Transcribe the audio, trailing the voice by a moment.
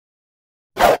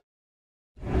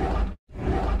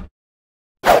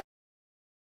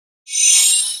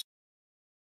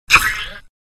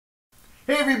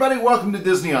Hey everybody, welcome to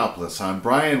Disneyopolis. I'm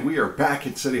Bryan. We are back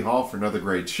at City Hall for another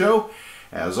great show.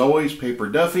 As always, Paper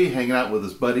Duffy hanging out with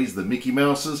his buddies, the Mickey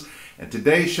Mouses. And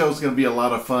today's show is going to be a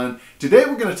lot of fun. Today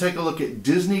we're going to take a look at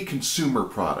Disney consumer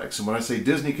products. And when I say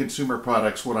Disney consumer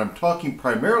products, what I'm talking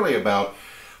primarily about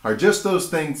are just those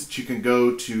things that you can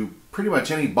go to pretty much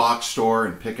any box store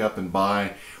and pick up and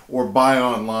buy, or buy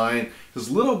online. There's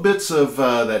little bits of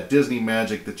that Disney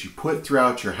magic that you put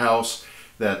throughout your house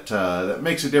that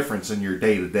makes a difference in your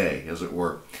day-to-day, as it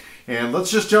were. And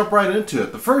let's just jump right into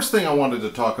it. The first thing I wanted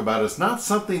to talk about is not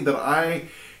something that I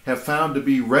have found to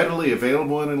be readily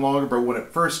available any longer, but when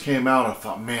it first came out, I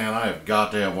thought, man, I have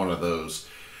got to have one of those.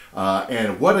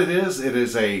 And what it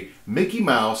is a Mickey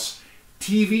Mouse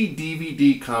TV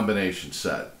DVD combination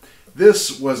set.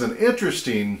 This was an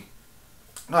interesting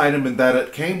item in that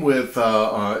it came with,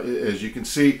 as you can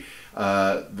see,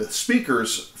 the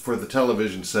speakers for the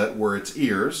television set were its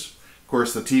ears, of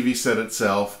course the TV set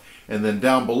itself, and then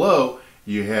down below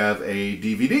you have a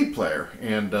DVD player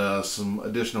and some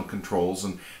additional controls.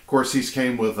 And of course these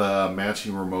came with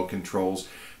matching remote controls.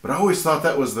 But I always thought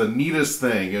that was the neatest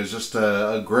thing. It was just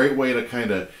a great way to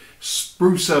kind of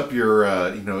spruce up your,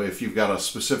 if you've got a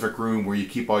specific room where you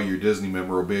keep all your Disney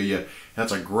memorabilia,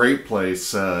 that's a great place,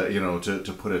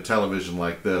 to put a television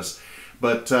like this.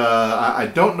 But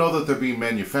I don't know that they're being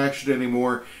manufactured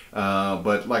anymore.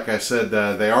 But like I said,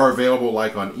 they are available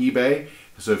like on eBay.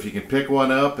 So if you can pick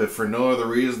one up, if for no other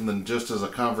reason than just as a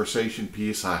conversation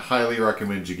piece, I highly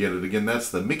recommend you get it. Again,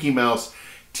 that's the Mickey Mouse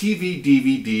TV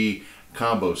DVD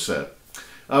combo set.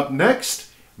 Up next,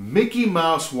 Mickey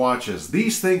Mouse watches.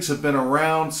 These things have been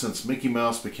around since Mickey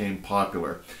Mouse became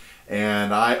popular.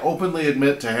 And I openly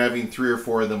admit to having 3 or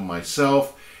 4 of them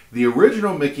myself. The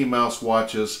original Mickey Mouse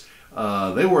watches,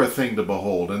 they were a thing to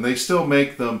behold, and they still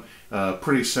make them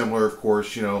pretty similar. Of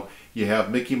course, you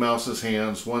have Mickey Mouse's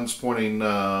hands. One's pointing,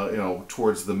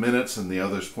 towards the minutes, and the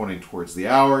other's pointing towards the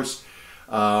hours.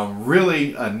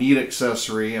 Really a neat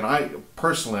accessory, and I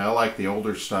like the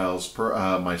older styles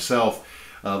myself.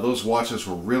 Those watches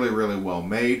were really, really well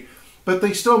made, but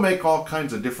they still make all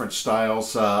kinds of different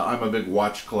styles. I'm a big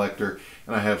watch collector,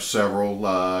 and I have several.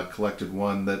 Collected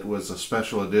one that was a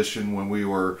special edition when we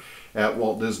were at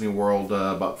Walt Disney World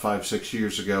about 5-6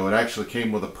 years ago. It actually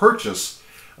came with a purchase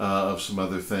of some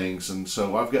other things, and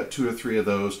so I've got 2 or 3 of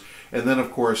those. And then,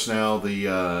 of course, now the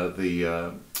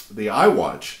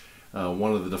iWatch,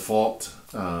 one of the default,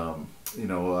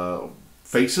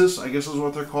 faces, I guess is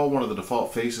what they're called. One of the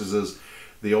default faces is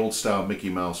the old style Mickey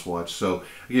Mouse watch. So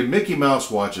again, Mickey Mouse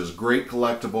watch is great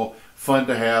collectible, fun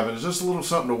to have, and it's just a little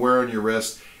something to wear on your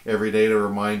wrist every day to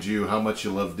remind you how much you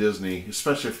love Disney,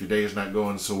 especially if your day is not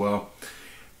going so well.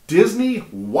 Disney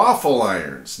waffle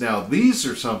irons. Now these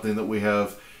are something that we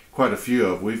have quite a few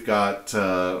of. We've got,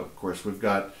 of course, we've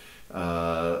got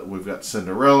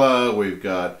Cinderella, we've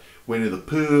got Winnie the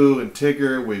Pooh and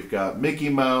Tigger, we've got Mickey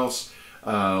Mouse.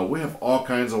 We have all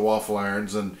kinds of waffle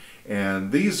irons,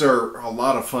 and these are a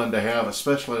lot of fun to have,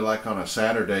 especially like on a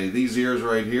Saturday. These ears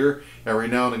right here, every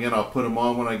now and again I'll put them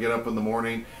on when I get up in the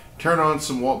morning, turn on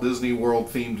some Walt Disney World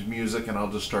themed music, and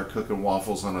I'll just start cooking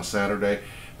waffles on a Saturday.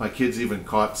 My kids even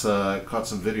caught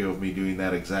some video of me doing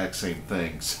that exact same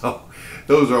thing. So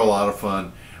those are a lot of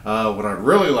fun. What I'd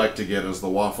really like to get is the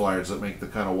waffle irons that make the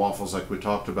kind of waffles like we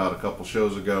talked about a couple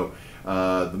shows ago.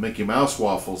 The Mickey Mouse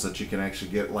waffles that you can actually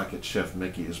get like at Chef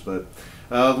Mickey's. But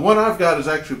the one I've got is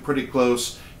actually pretty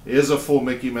close. It is a full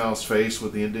Mickey Mouse face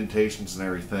with the indentations and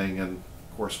everything. And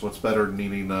of course, what's better than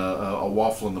eating a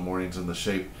waffle in the mornings in the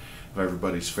shape of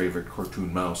everybody's favorite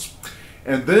cartoon mouse.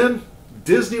 And then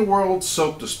Disney World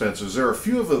soap dispensers. There are a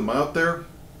few of them out there.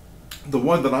 The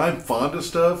one that I'm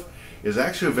fondest of is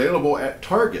actually available at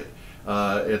Target.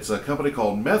 It's a company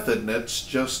called Method, and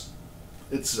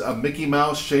it's a Mickey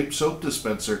Mouse shaped soap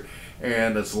dispenser,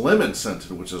 and it's lemon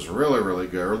scented, which is really, really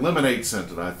good. Or lemonade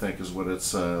scented, I think, is what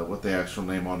the actual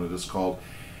name on it is called.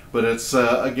 But it's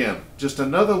again just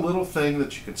another little thing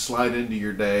that you could slide into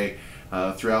your day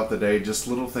throughout the day. Just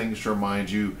little things to remind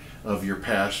you of your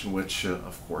passion, which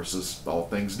of course is all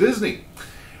things Disney.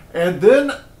 And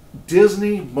then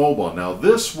Disney Mobile. Now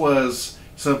this was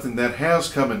something that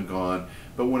has come and gone,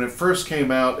 but when it first came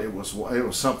out, it was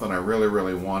something I really,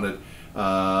 really wanted.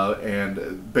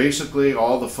 And basically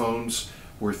all the phones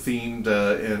were themed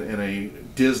in a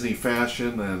Disney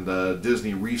fashion, and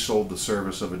Disney resold the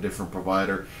service of a different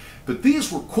provider. But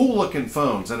these were cool looking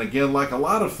phones, and again, like a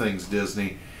lot of things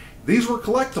Disney, these were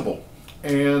collectible.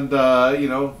 And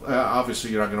obviously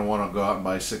you're not going to want to go out and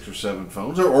buy 6 or 7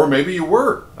 phones, or maybe you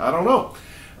were, I don't know.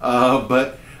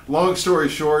 But long story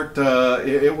short,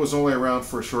 it was only around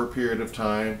for a short period of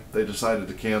time. They decided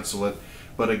to cancel it.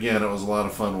 But again, it was a lot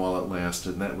of fun while it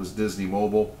lasted, and that was Disney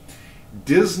Mobile.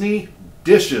 Disney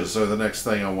dishes are the next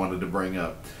thing I wanted to bring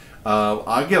up.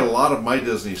 I get a lot of my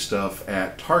Disney stuff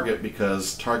at Target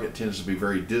because Target tends to be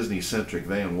very Disney-centric.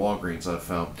 They and Walgreens, I've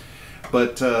found.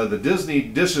 But the Disney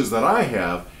dishes that I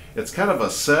have, it's kind of a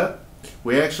set.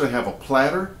 We actually have a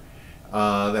platter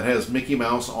that has Mickey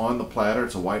Mouse on the platter.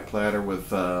 It's a white platter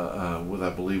with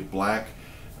I believe, black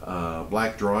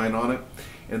drawing on it.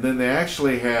 And then they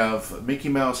actually have Mickey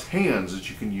Mouse hands that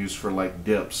you can use for like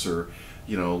dips or,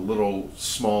 you know, little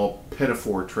small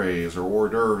pinafore trays or hors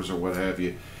d'oeuvres or what have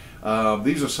you.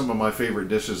 These are some of my favorite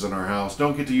dishes in our house.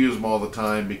 Don't get to use them all the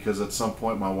time because at some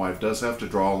point my wife does have to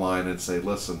draw a line and say,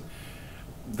 listen,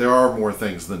 there are more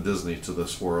things than Disney to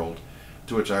this world.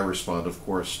 To which I respond, of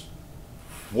course,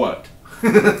 what?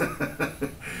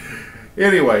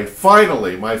 Anyway,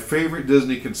 finally, my favorite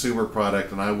Disney consumer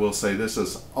product, and I will say this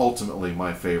is ultimately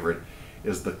my favorite,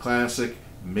 is the classic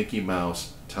Mickey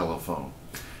Mouse telephone.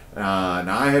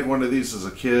 Now, I had one of these as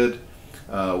a kid.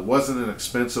 Wasn't an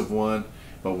expensive one,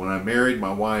 but when I married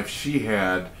my wife, she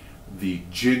had the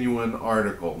genuine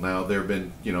article. Now, there have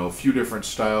been, you know, a few different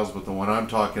styles, but the one I'm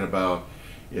talking about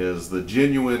is the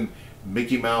genuine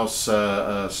Mickey Mouse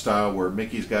style where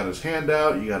Mickey's got his hand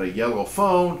out, you got a yellow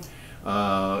phone,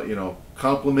 you know,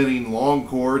 complementing long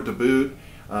cord to boot.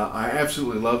 I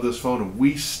absolutely love this phone, and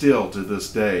we still to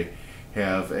this day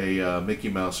have a Mickey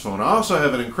Mouse phone. I also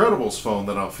have an Incredibles phone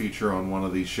that I'll feature on one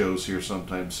of these shows here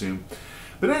sometime soon.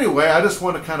 But anyway, I just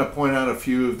want to kind of point out a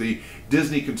few of the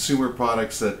Disney consumer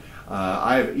products that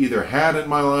I've either had in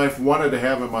my life, wanted to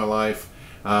have in my life,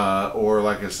 or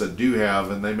like I said, do have,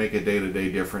 and they make a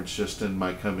day-to-day difference just in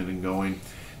my coming and going.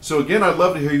 So again, I'd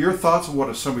love to hear your thoughts on what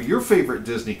are some of your favorite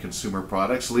Disney consumer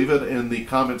products. Leave it in the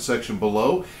comment section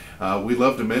below. We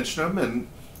love to mention them, and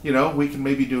you know, we can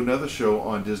maybe do another show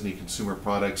on Disney consumer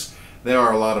products. They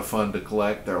are a lot of fun to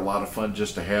collect. They're a lot of fun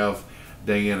just to have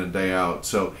day in and day out.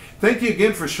 So thank you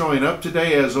again for showing up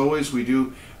today. As always, we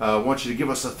do want you to give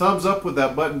us a thumbs up with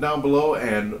that button down below,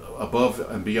 and above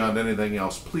and beyond anything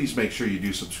else, please make sure you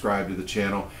do subscribe to the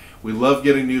channel. We love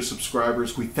getting new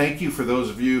subscribers. We thank you for those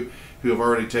of you who have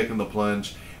already taken the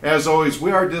plunge. As always,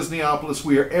 we are Disneyopolis.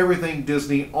 We are everything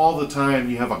Disney all the time.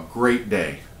 You have a great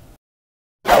day.